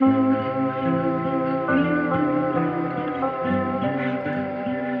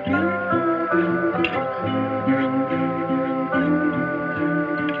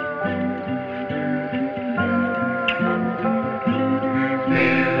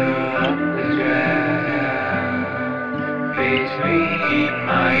between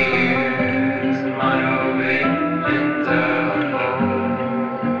my ears, monovisions of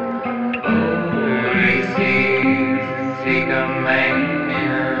old races seek a man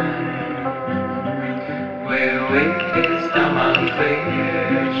with wisdom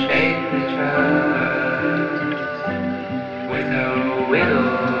unclear, shake the trust with a will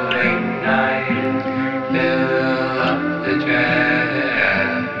ignite, fill up the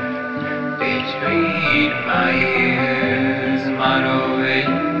draft between my ears,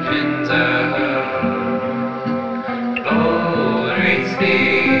 monovisions of old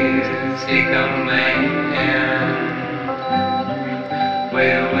races seek a man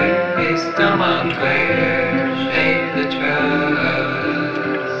where wisdom unclear, shake the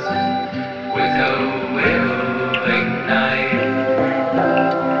trust with a will ignite.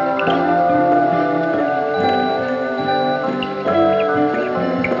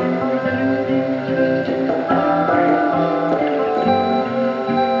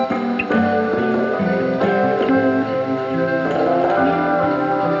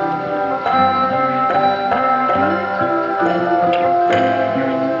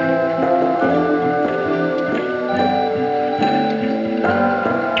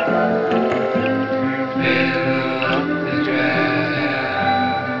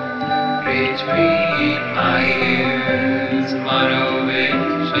 Between my ears,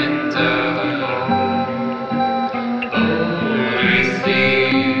 monovisions of old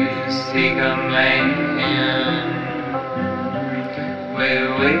races seek a man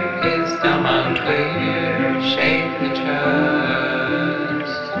with wisdom unclear, shake the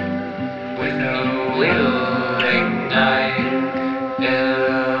trust with a will ignite,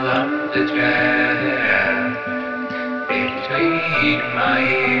 fill up the draft between my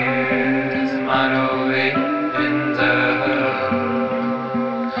ears, monovisions of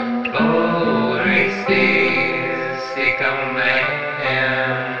old races seek a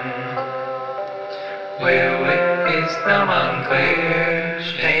man where wisdom unclear,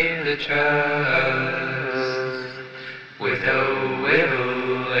 shake the trust with a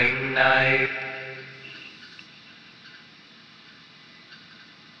will ignite.